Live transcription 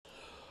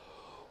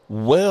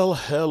Well,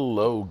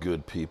 hello,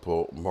 good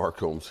people. Mark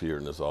Holmes here,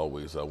 and as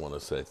always, I want to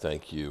say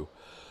thank you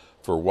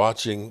for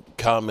watching,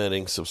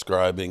 commenting,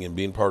 subscribing, and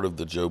being part of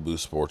the Joe Boo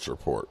Sports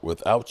Report.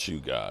 Without you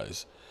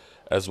guys,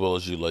 as well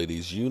as you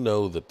ladies, you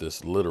know that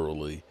this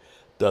literally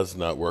does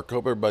not work.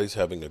 Hope everybody's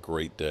having a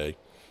great day.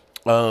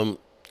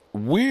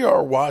 We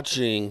are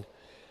watching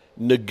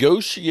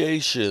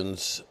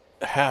negotiations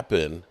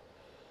happen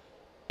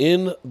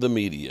in the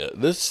media.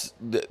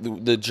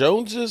 The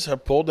Joneses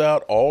have pulled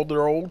out all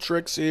their old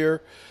tricks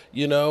here.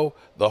 You know,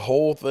 the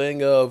whole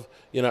thing of,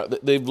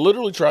 they've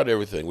literally tried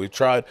everything. We've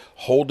tried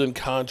holding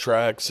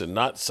contracts and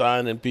not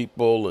signing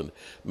people and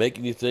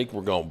making you think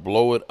we're going to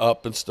blow it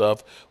up and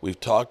stuff. We've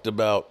talked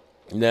about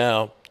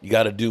now you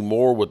got to do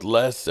more with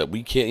less, that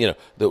we can't,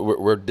 that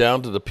we're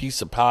down to the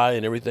piece of pie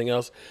and everything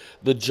else.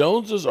 The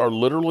Joneses are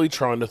literally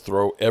trying to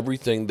throw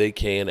everything they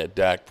can at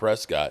Dak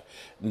Prescott,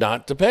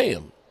 not to pay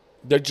him.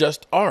 They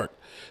just aren't.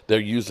 They're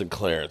using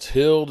Clarence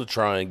Hill to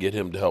try and get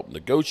him to help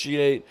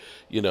negotiate.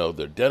 They're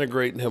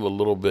denigrating him a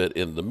little bit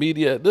in the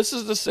media. This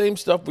is the same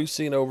stuff we've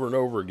seen over and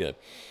over again.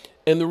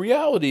 And the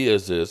reality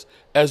is,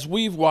 as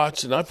we've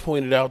watched, and I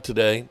pointed out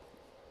today,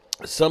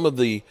 some of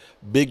the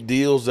big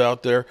deals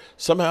out there,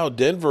 somehow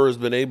Denver has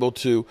been able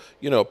to,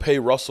 pay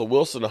Russell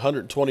Wilson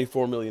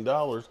 $124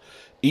 million,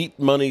 eat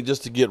money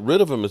just to get rid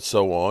of him and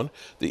so on.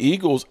 The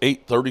Eagles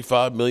ate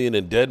 $35 million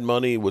in dead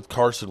money with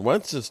Carson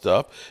Wentz and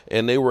stuff,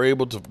 and they were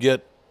able to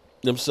get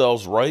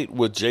themselves right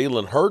with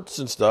Jalen Hurts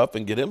and stuff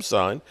and get him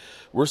signed.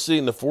 We're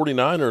seeing the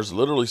 49ers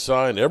literally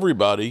sign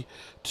everybody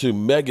to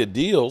mega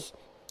deals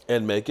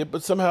and make it,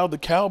 but somehow the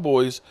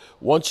Cowboys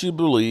want you to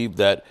believe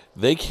that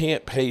they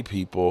can't pay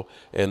people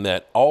and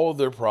that all of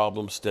their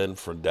problems stem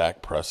from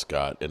Dak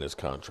Prescott and his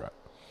contract.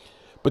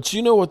 But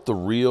you know what the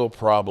real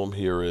problem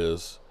here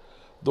is?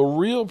 The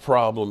real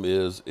problem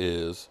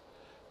is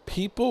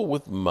people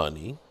with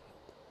money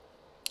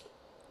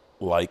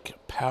like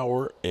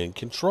power and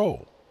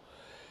control.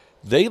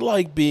 They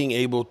like being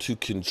able to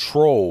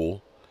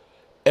control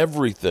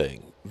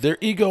everything. They're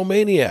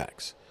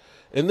egomaniacs.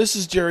 And this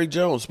is Jerry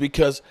Jones,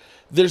 because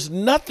there's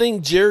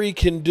nothing Jerry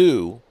can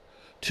do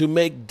to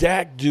make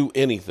Dak do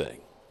anything.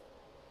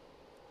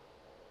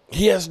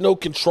 He has no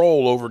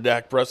control over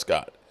Dak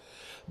Prescott.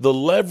 The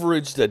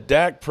leverage that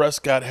Dak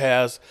Prescott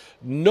has,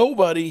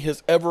 nobody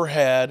has ever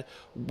had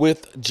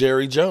with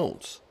Jerry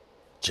Jones.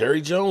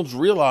 Jerry Jones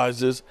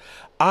realizes,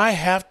 I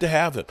have to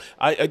have him.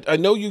 I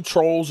know you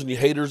trolls and you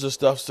haters and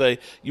stuff say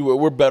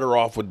we're better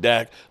off with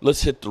Dak.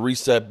 Let's hit the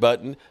reset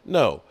button.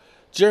 No,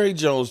 Jerry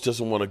Jones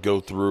doesn't want to go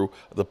through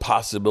the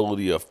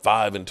possibility of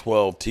 5 and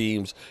 12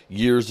 teams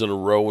years in a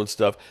row and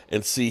stuff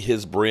and see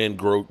his brand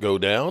go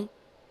down.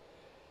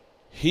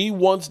 He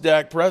wants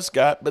Dak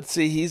Prescott, but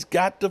see, he's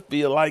got to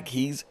feel like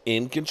he's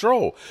in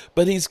control.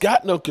 But he's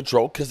got no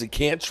control because he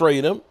can't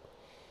trade him,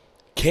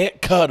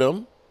 can't cut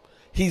him.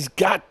 He's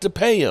got to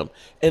pay him,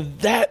 and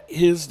that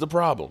is the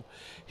problem.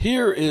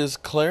 Here is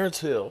Clarence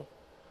Hill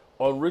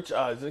on Rich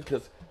Eisen,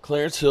 because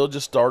Clarence Hill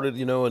just started, a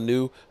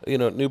new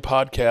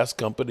podcast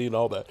company and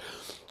all that.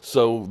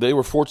 So they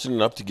were fortunate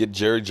enough to get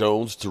Jerry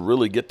Jones to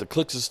really get the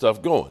clicks and stuff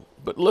going.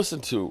 But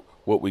listen to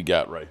what we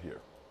got right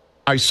here.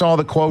 I saw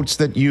the quotes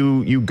that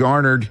you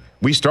garnered.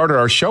 We started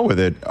our show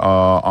with it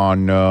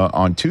on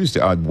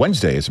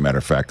Wednesday, as a matter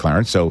of fact,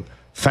 Clarence. So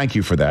thank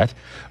you for that.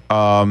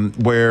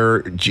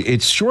 Where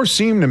it sure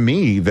seemed to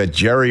me that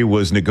Jerry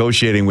was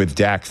negotiating with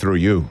Dak through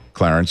you,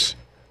 Clarence.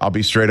 I'll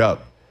be straight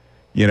up.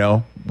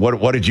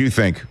 What did you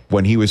think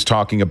when he was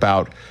talking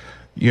about,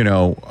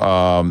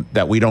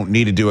 that we don't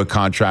need to do a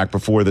contract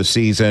before the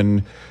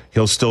season?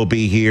 He'll still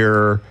be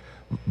here,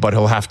 but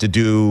he'll have to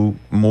do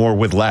more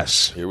with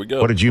less. Here we go.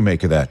 What did you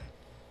make of that?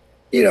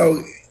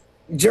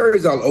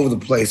 Jerry's all over the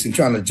place and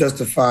trying to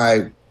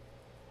justify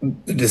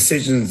the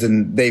decisions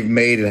and they've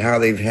made and how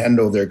they've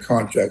handled their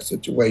contract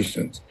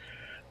situations.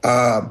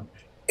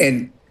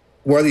 And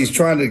whether he's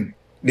trying to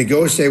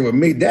negotiate with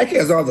me, Dak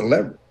has all the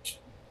leverage.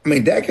 I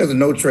mean, Dak has a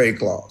no-trade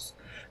clause.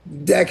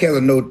 Dak has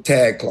a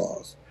no-tag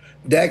clause.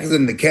 Dak is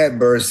in the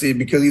catbird seat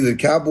because either the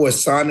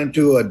Cowboys sign him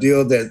to a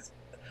deal that's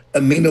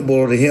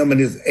amenable to him and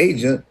his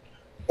agent,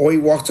 or he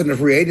walks into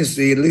free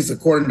agency, at least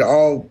according to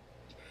all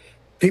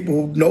people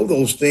who know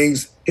those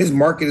things, his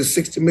market is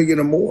 $60 million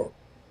or more.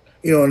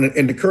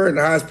 And the current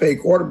highest paid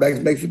quarterbacks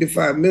make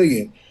 $55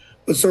 million.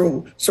 But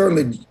so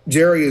certainly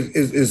Jerry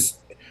is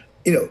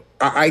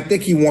I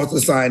think he wants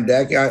to sign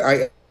Dak.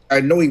 I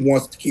know he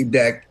wants to keep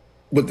Dak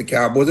with the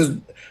Cowboys.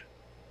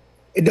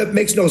 It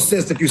makes no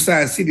sense that you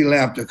sign CeeDee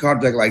Lamb to a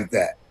contract like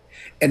that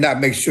and not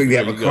make sure you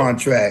have a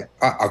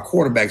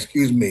quarterback, so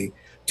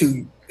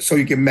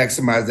you can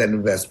maximize that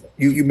investment.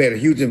 You made a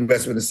huge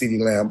investment in CeeDee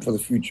Lamb for the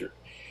future.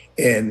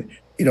 And,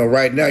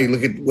 right now you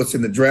look at what's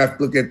in the draft,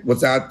 look at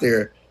what's out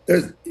there.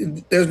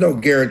 There's no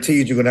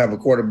guarantees you're going to have a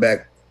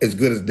quarterback as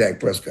good as Dak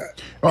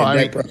Prescott. Well,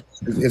 Dak Prescott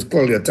is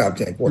clearly a top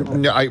 10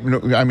 quarterback.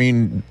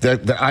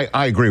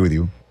 I agree with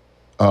you.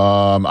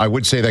 I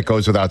would say that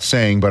goes without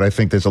saying, but I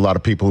think there's a lot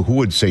of people who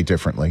would say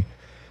differently.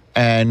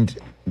 And,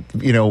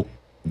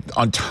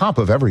 on top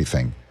of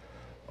everything,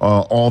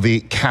 all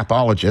the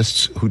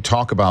capologists who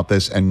talk about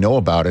this and know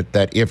about it,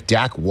 that if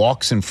Dak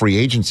walks in free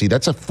agency,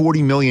 that's a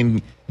 $40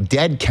 million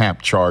dead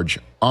cap charge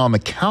on the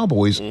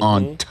Cowboys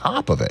on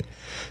top of it.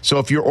 So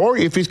if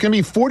he's going to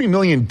be $40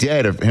 million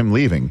dead of him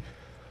leaving,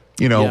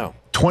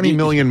 $20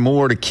 million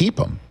more to keep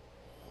him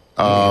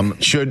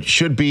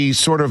should be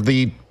sort of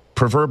the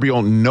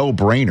proverbial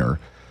no-brainer.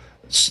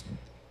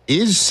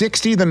 Is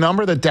 60 the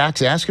number that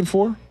Dak's asking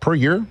for per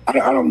year? I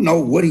don't know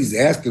what he's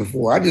asking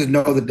for. I just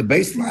know that the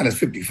baseline is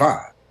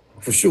 55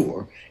 for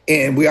sure,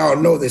 and we all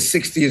know that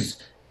 60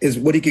 is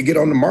what he could get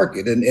on the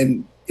market,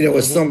 and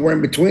it's somewhere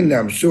in between there.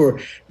 I'm sure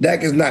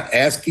Dak is not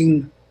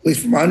asking, at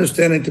least from my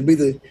understanding, to be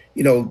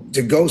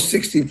to go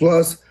 60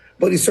 plus,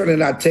 but he's certainly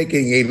not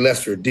taking a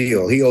lesser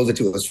deal. He owes it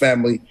to his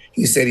family.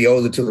 He said he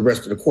owes it to the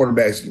rest of the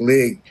quarterbacks in the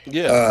league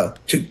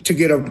to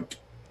get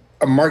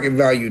a market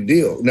value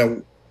deal.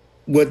 Now,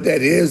 what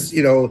that is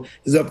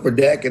up for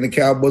Dak and the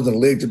Cowboys and the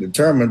league to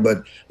determine. But,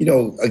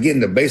 again,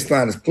 the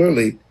baseline is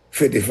clearly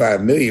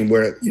 $55 million,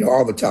 where,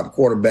 all the top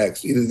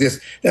quarterbacks,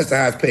 that's the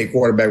highest paid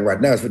quarterback right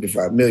now is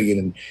 $55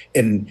 million.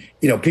 And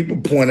people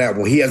point out,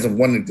 well, he hasn't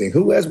won anything.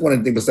 Who has won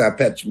anything besides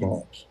Patrick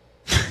Mahomes?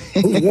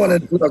 Who's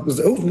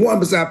won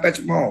beside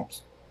Patrick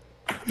Mahomes?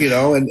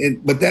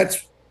 But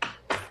that's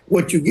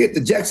what you get.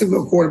 The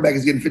Jacksonville quarterback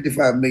is getting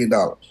 $55 million.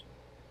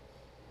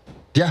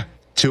 Yeah.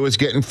 Tua's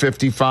getting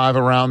 55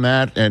 around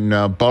that,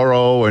 and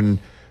Burrow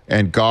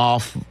and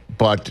Goff.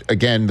 But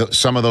again,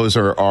 some of those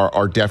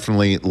are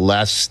definitely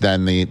less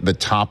than the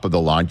top of the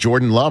line.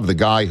 Jordan Love, the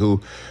guy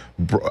who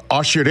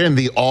ushered in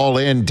the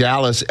all-in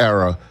Dallas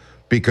era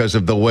because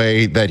of the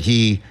way that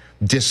he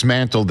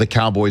dismantled the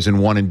Cowboys and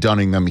won and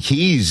dunning them.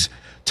 He's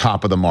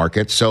top of the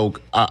market. So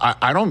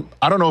I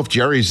don't know if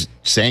Jerry's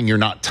saying you're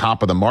not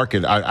top of the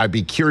market. I'd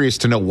be curious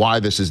to know why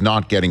this is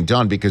not getting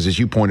done, because as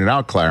you pointed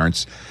out,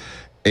 Clarence,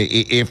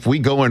 if we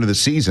go into the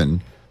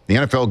season, the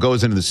NFL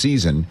goes into the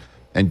season,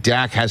 and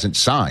Dak hasn't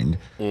signed,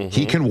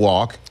 he can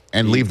walk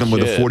and leave them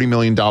with a $40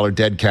 million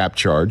dead cap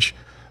charge.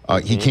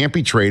 He can't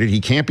be traded.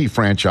 He can't be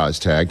franchise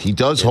tagged. He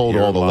does hold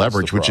all the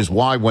leverage, which is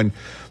why when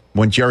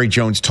Jerry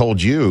Jones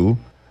told you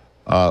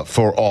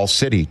for All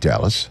City,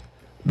 Dallas,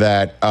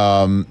 that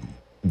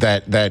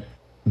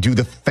do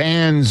the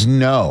fans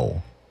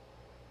know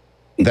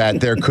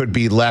that there could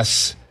be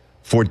less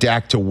for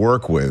Dak to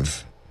work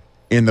with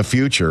in the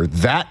future?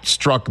 That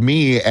struck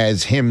me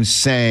as him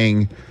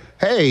saying,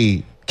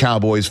 hey,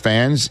 Cowboys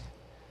fans,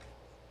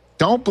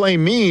 don't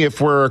blame me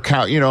if we're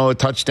a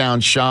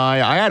touchdown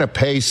shy. I had to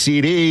pay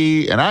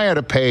CD and I had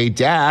to pay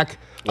Dak.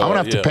 I'm going to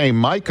have to pay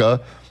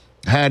Micah.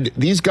 Had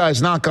these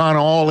guys not gone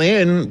all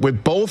in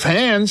with both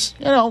hands,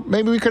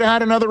 maybe we could have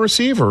had another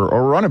receiver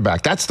or running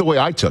back. That's the way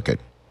I took it,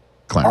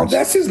 Clarence. Oh,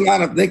 that's his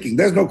line of thinking.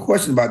 There's no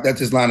question about that's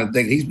his line of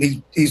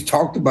thinking. He's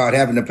talked about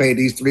having to pay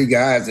these three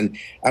guys, and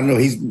I don't know,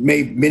 he's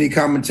made many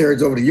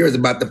commentaries over the years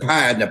about the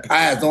pie, and the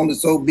pie is only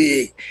so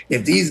big.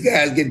 If these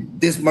guys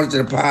get this much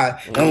of the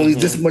pie, only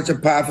this much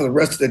of pie for the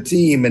rest of the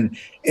team, and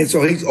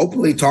so he's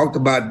openly talked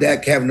about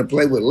Dak having to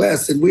play with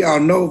less. And we all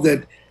know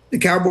that the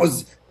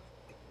Cowboys,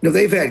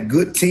 they've had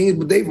good teams,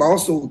 but they've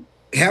also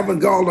haven't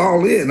gone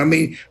all in. I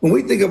mean, when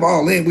we think of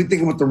all in, we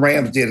think of what the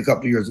Rams did a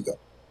couple of years ago.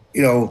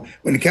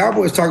 When the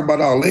Cowboys talk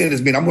about all in, it's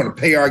I'm going to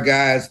pay our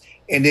guys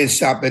and then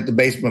shop at the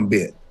basement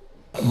bin,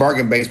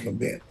 bargain basement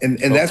bin. And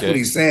that's what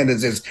he's saying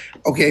is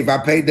okay, if I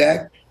pay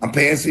Dak, I'm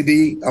paying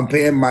CD, I'm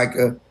paying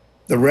Micah.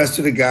 The rest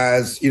of the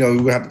guys, we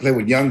have to play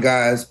with young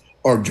guys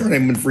or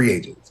journeyman free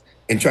agents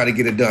and try to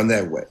get it done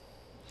that way.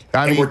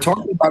 And we're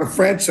talking about a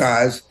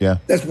franchise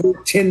that's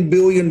worth $10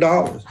 billion,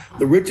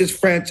 the richest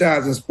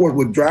franchise in sports,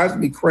 what drives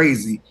me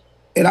crazy.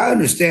 And I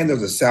understand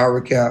there's a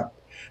salary cap,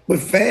 but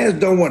fans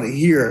don't want to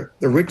hear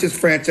the richest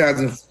franchise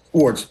in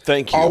sports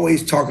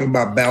always talking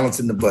about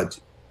balancing the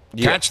budget.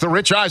 Catch the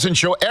Rich Eisen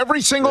Show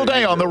every single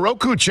day on the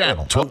Roku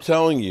channel. I'm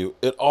telling you,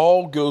 it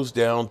all goes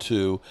down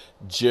to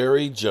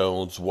Jerry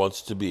Jones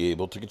wants to be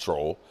able to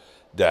control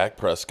Dak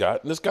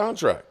Prescott and his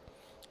contract.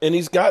 And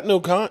he's got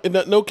no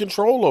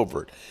control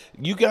over it.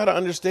 You got to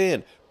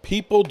understand,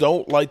 people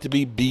don't like to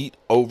be beat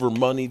over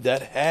money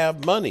that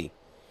have money.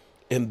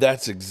 And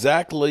that's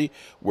exactly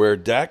where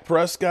Dak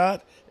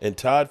Prescott and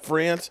Todd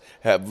France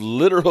have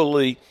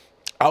literally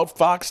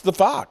outfoxed the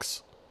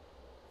fox.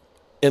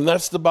 And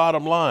that's the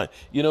bottom line.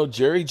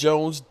 Jerry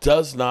Jones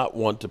does not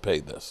want to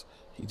pay this.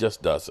 He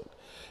just doesn't.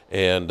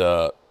 And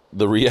the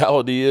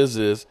reality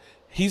is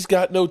he's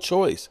got no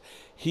choice.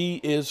 He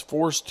is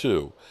forced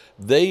to.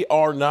 They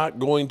are not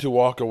going to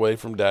walk away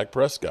from Dak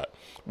Prescott.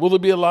 Will there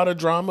be a lot of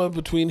drama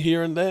between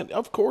here and then?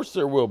 Of course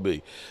there will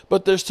be.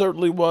 But there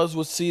certainly was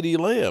with CeeDee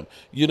Lamb.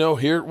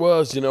 Here it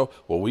was,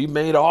 we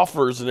made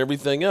offers and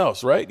everything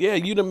else, right? Yeah,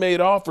 you'd have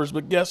made offers,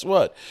 but guess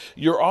what?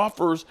 Your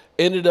offers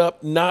ended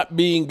up not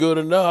being good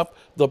enough.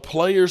 The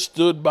players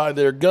stood by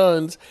their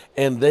guns,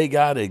 and they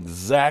got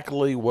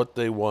exactly what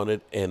they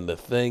wanted. And the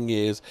thing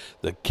is,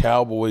 the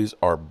Cowboys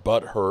are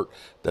butthurt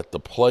that the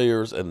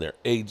players and their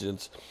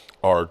agents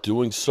are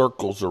doing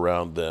circles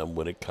around them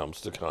when it comes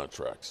to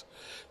contracts.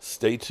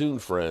 Stay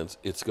tuned, friends.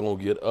 It's going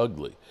to get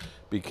ugly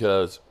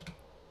because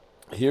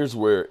here's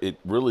where it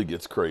really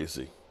gets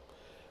crazy,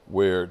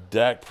 where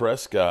Dak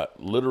Prescott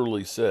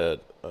literally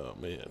said, oh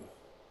man,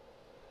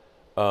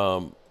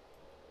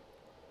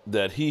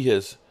 that he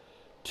has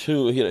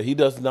he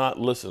does not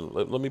listen.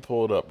 Let me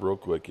pull it up real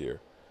quick here.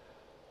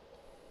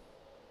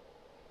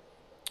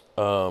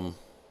 Now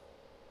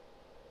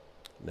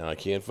I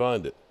can't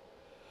find it.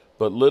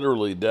 But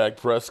literally, Dak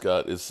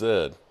Prescott has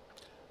said,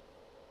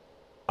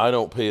 I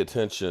don't pay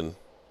attention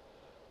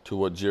to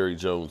what Jerry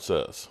Jones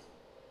says.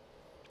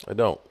 I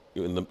don't.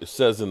 It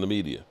says in the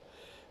media.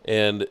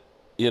 And,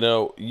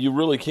 you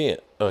really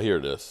can't. Oh, here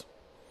it is.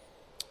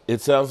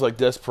 It sounds like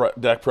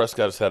Dak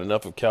Prescott has had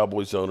enough of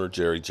Cowboys owner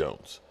Jerry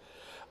Jones.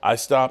 I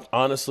stopped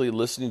honestly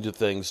listening to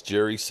things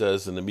Jerry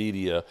says in the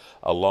media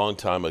a long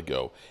time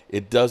ago.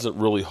 It doesn't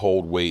really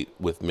hold weight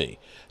with me.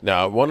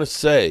 Now, I want to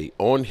say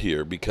on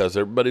here, because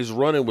everybody's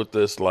running with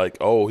this like,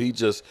 oh, he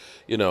just,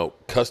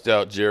 cussed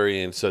out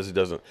Jerry and says he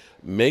doesn't.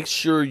 Make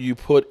sure you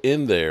put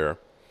in there,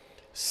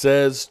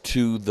 says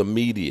to the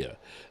media.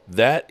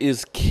 That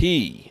is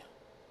key.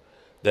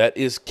 That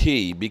is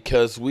key,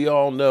 because we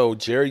all know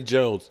Jerry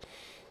Jones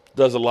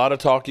does a lot of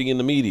talking in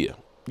the media.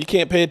 You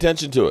can't pay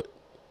attention to it.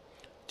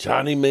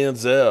 Johnny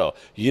Manziel,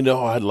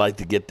 I'd like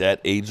to get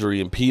that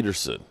Adrian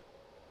Peterson.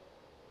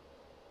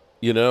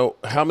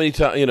 How many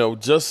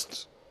times,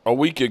 just a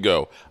week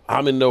ago,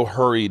 I'm in no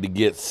hurry to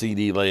get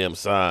CD Lamb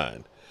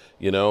signed.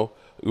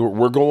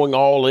 We're going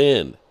all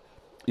in.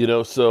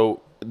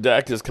 So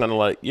Dak is kind of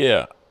like,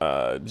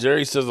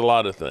 Jerry says a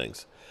lot of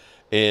things.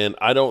 And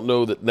I don't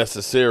know that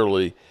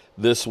necessarily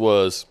this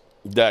was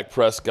Dak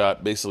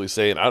Prescott basically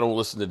saying, I don't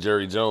listen to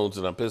Jerry Jones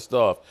and I'm pissed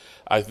off.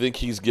 I think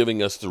he's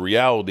giving us the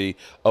reality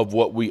of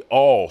what we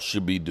all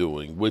should be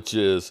doing, which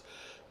is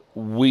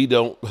we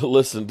don't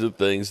listen to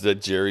things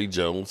that Jerry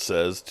Jones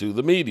says to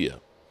the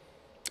media.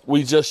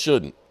 We just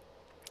shouldn't.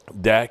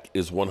 Dak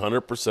is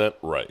 100%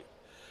 right.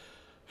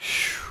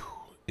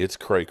 Whew. It's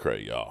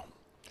cray-cray, y'all.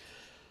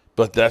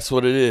 But that's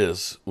what it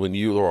is when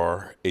you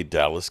are a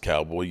Dallas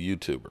Cowboy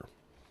YouTuber.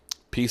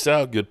 Peace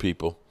out, good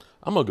people.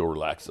 I'm going to go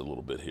relax a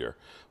little bit here.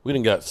 We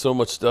done got so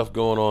much stuff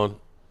going on.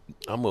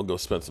 I'm going to go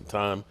spend some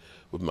time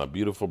with my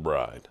beautiful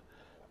bride.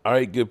 All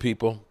right, good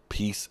people.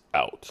 Peace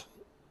out.